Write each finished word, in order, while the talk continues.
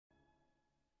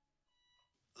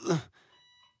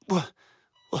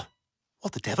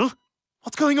What the devil?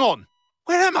 What's going on?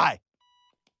 Where am I?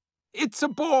 It's a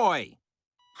boy.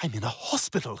 I'm in a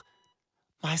hospital.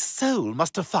 My soul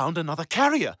must have found another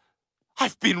carrier.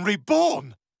 I've been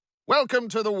reborn. Welcome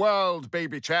to the world,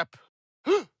 baby chap.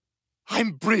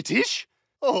 I'm British?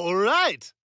 All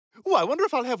right. Oh, I wonder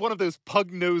if I'll have one of those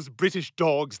pug-nosed British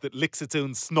dogs that licks its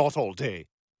own snot all day.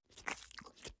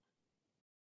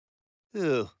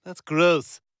 Ew, that's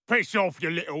gross. Piss off, you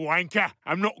little wanker.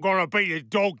 I'm not gonna be the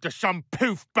dog to some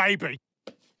poof baby.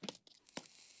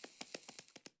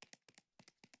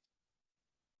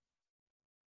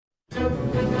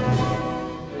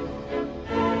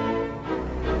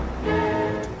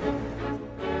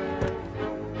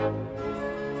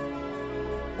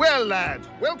 Well, lad,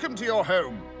 welcome to your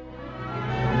home.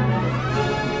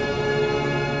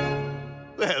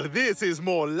 Well, this is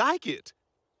more like it.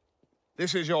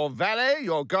 This is your valet,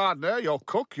 your gardener, your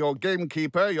cook, your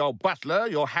gamekeeper, your butler,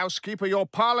 your housekeeper, your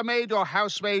parlour-maid, your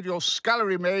housemaid, your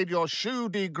scullery-maid, your shoe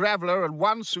de-graveller, and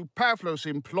one superfluous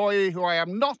employee who I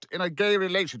am not in a gay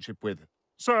relationship with.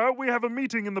 Sir, we have a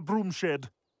meeting in the broom shed.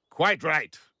 Quite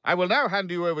right. I will now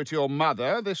hand you over to your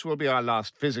mother. This will be our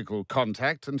last physical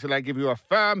contact until I give you a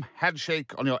firm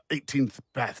handshake on your 18th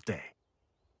birthday.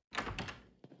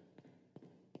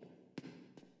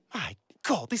 My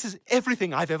God, this is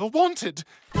everything I've ever wanted.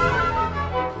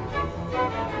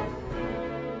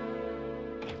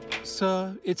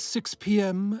 Sir, it's 6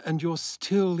 p.m. and you're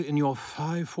still in your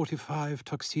 5:45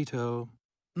 tuxedo.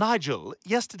 Nigel,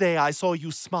 yesterday I saw you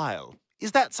smile.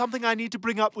 Is that something I need to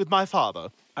bring up with my father?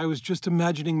 I was just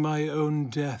imagining my own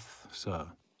death, sir.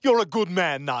 You're a good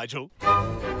man, Nigel.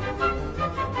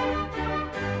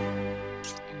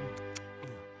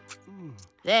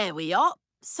 There we are.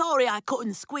 Sorry I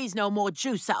couldn't squeeze no more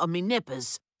juice out of me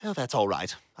nippers. Oh, that's all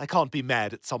right. I can't be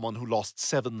mad at someone who lost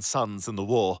 7 sons in the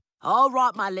war. All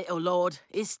right, my little lord.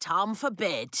 It's time for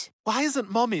bed. Why isn't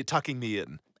Mommy tucking me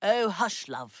in? Oh, hush,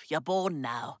 love. You're born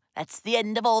now. That's the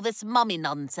end of all this mummy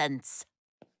nonsense.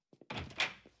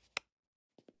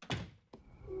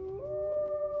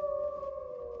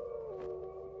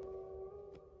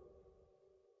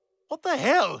 What the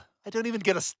hell? I don't even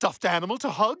get a stuffed animal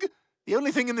to hug. The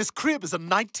only thing in this crib is a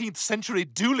 19th century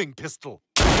dueling pistol.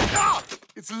 Ah!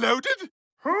 It's loaded?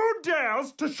 Who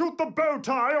dares to shoot the bow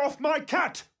tie off my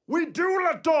cat? We duel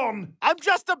at dawn. I'm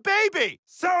just a baby!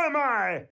 So am I.